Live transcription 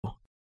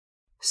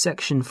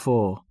Section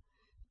 4.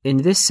 In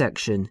this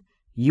section,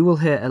 you will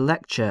hear a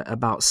lecture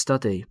about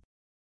study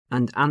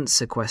and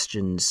answer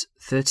questions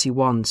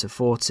 31 to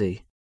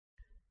 40.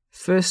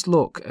 First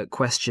look at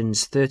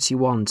questions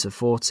 31 to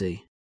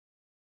 40.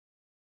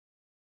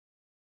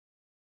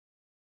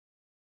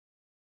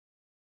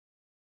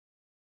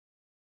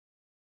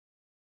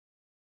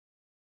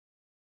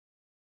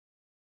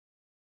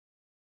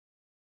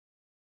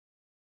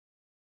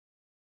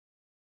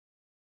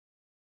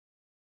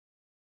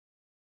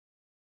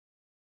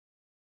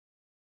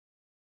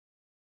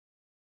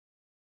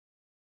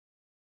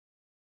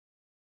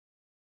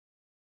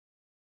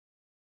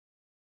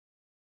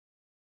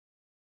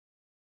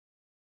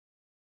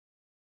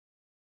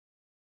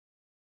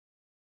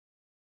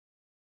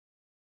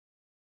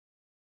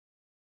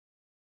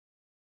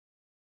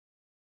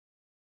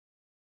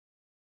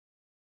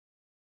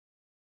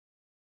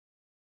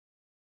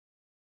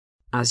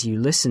 As you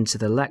listen to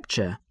the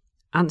lecture,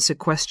 answer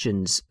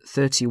questions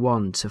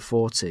 31 to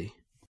 40.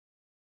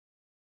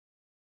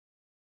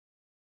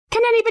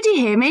 Can anybody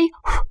hear me?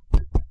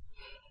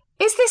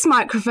 Is this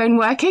microphone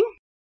working?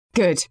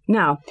 Good.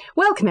 Now,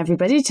 welcome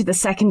everybody to the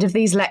second of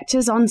these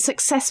lectures on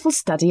successful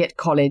study at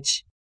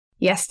college.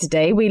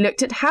 Yesterday we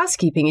looked at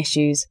housekeeping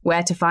issues,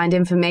 where to find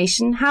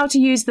information, how to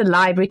use the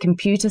library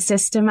computer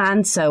system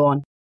and so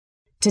on.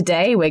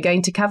 Today we're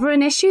going to cover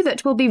an issue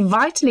that will be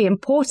vitally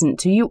important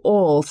to you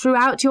all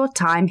throughout your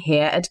time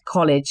here at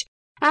college,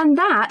 and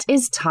that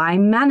is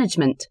time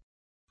management.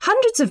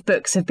 Hundreds of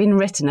books have been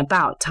written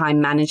about time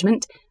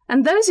management,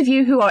 and those of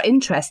you who are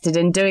interested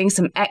in doing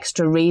some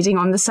extra reading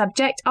on the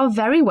subject are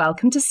very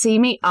welcome to see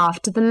me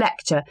after the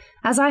lecture,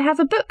 as I have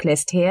a book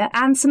list here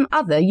and some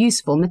other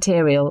useful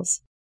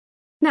materials.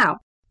 Now,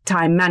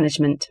 time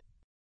management.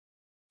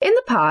 In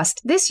the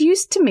past, this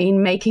used to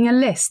mean making a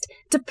list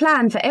to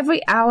plan for every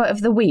hour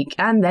of the week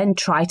and then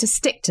try to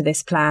stick to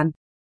this plan.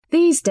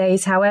 These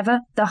days,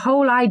 however, the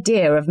whole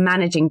idea of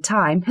managing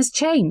time has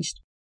changed.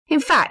 In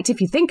fact, if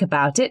you think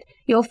about it,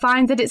 you'll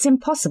find that it's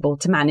impossible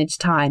to manage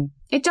time.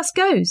 It just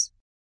goes.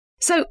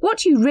 So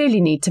what you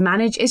really need to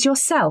manage is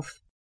yourself.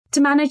 To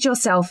manage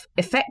yourself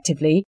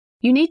effectively,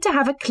 you need to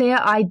have a clear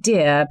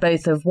idea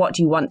both of what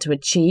you want to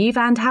achieve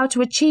and how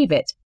to achieve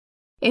it.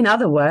 In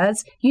other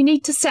words, you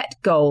need to set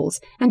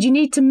goals, and you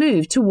need to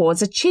move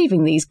towards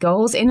achieving these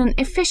goals in an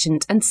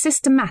efficient and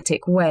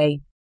systematic way.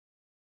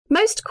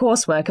 Most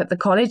coursework at the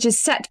college is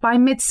set by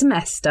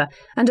mid-semester,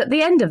 and at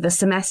the end of the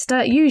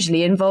semester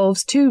usually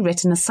involves 2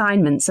 written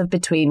assignments of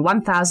between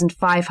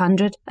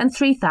 1,500 and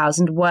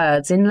 3,000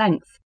 words in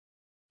length.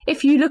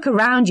 If you look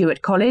around you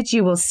at college,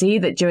 you will see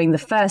that during the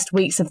first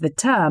weeks of the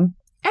term,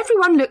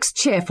 everyone looks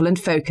cheerful and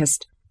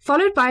focused,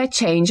 followed by a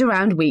change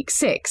around week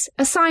 6,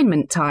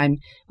 assignment time,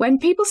 when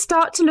people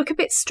start to look a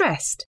bit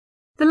stressed.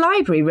 The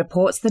library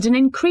reports that an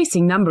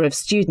increasing number of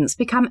students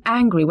become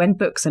angry when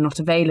books are not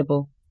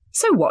available.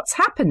 So what's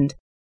happened?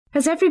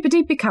 Has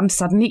everybody become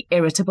suddenly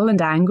irritable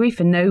and angry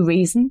for no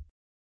reason?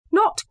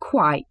 Not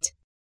quite.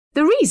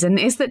 The reason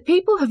is that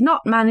people have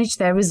not managed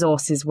their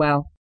resources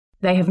well.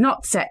 They have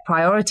not set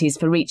priorities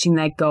for reaching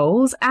their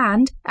goals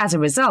and, as a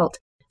result,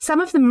 some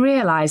of them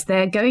realise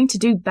they are going to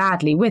do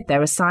badly with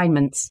their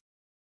assignments.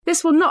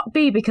 This will not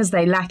be because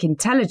they lack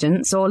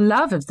intelligence or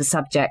love of the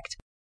subject.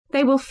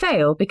 They will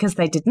fail because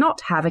they did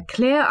not have a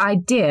clear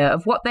idea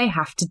of what they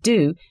have to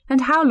do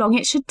and how long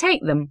it should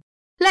take them.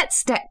 Let's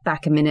step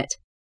back a minute.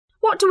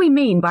 What do we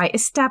mean by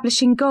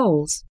establishing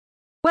goals?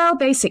 Well,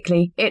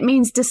 basically, it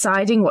means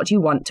deciding what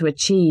you want to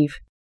achieve.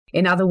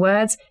 In other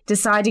words,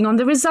 deciding on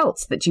the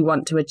results that you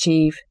want to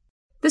achieve.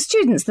 The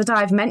students that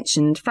I've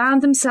mentioned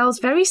found themselves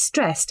very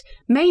stressed,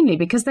 mainly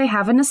because they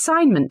have an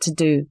assignment to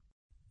do.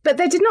 But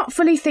they did not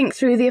fully think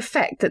through the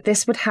effect that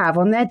this would have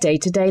on their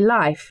day-to-day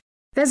life.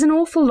 There's an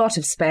awful lot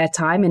of spare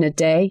time in a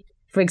day.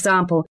 For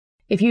example,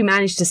 if you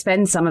manage to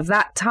spend some of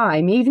that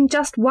time, even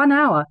just 1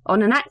 hour,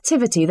 on an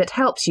activity that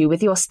helps you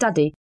with your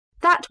study,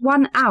 that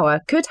 1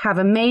 hour could have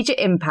a major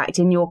impact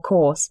in your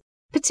course,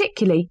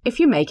 particularly if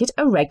you make it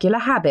a regular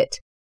habit.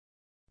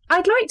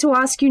 I'd like to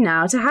ask you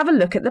now to have a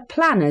look at the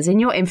planners in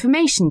your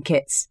information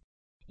kits.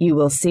 You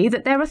will see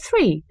that there are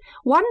 3,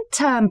 1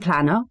 term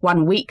planner,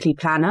 1 weekly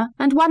planner,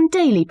 and 1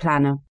 daily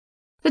planner.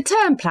 The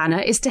term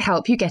planner is to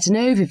help you get an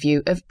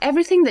overview of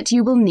everything that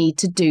you will need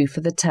to do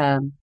for the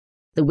term.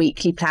 The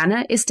weekly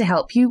planner is to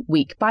help you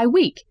week by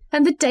week,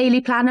 and the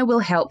daily planner will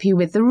help you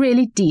with the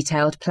really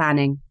detailed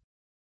planning.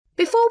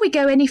 Before we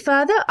go any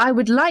further, I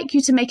would like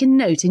you to make a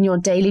note in your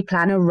daily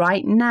planner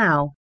right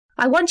now.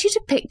 I want you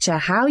to picture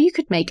how you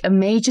could make a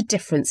major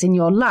difference in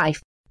your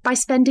life by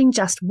spending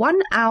just 1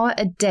 hour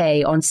a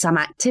day on some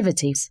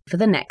activities for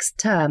the next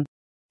term.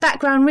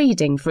 Background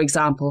reading, for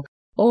example,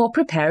 or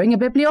preparing a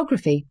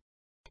bibliography.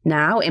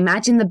 Now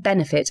imagine the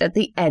benefit at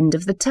the end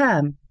of the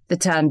term. The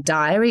term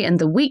diary and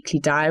the weekly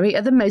diary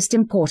are the most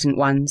important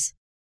ones.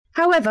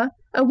 However,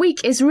 a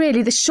week is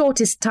really the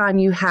shortest time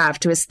you have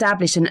to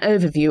establish an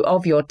overview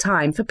of your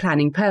time for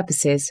planning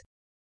purposes.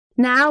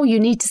 Now you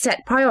need to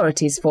set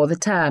priorities for the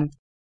term.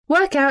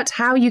 Work out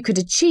how you could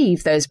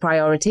achieve those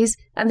priorities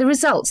and the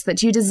results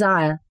that you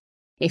desire.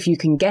 If you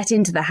can get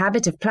into the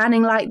habit of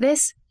planning like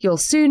this, you'll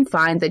soon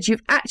find that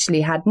you've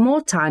actually had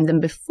more time than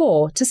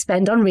before to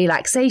spend on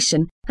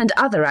relaxation and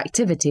other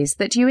activities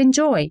that you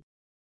enjoy.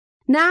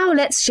 Now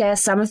let's share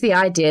some of the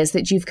ideas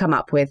that you've come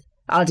up with.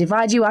 I'll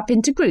divide you up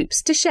into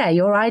groups to share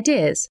your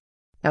ideas.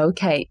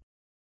 OK.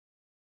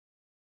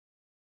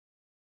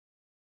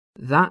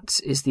 That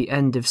is the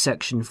end of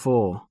section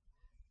 4.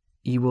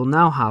 You will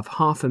now have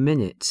half a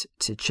minute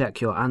to check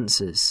your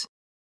answers.